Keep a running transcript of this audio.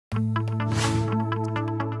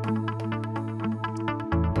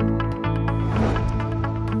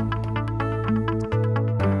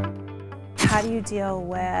How do you deal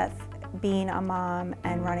with being a mom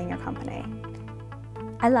and running your company?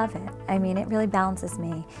 I love it. I mean, it really balances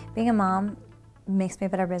me. Being a mom makes me a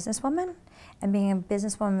better businesswoman, and being a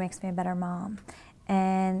businesswoman makes me a better mom.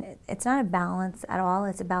 And it's not a balance at all.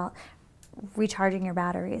 It's about recharging your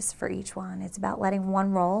batteries for each one. It's about letting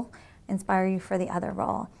one role inspire you for the other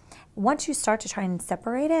role. Once you start to try and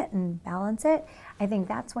separate it and balance it, I think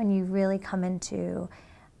that's when you really come into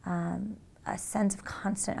a sense of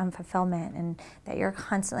constant unfulfillment, and that you're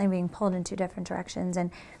constantly being pulled in two different directions. And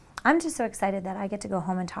I'm just so excited that I get to go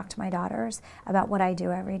home and talk to my daughters about what I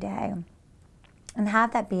do every day, and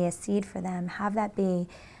have that be a seed for them, have that be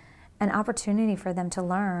an opportunity for them to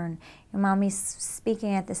learn. Mommy's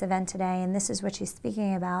speaking at this event today, and this is what she's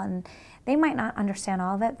speaking about, and they might not understand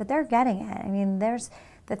all of it, but they're getting it. I mean, there's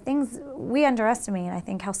the things we underestimate, I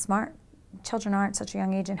think, how smart children are at such a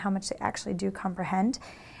young age and how much they actually do comprehend.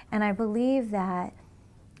 And I believe that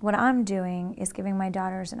what I'm doing is giving my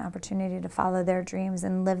daughters an opportunity to follow their dreams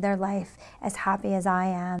and live their life as happy as I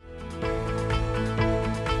am.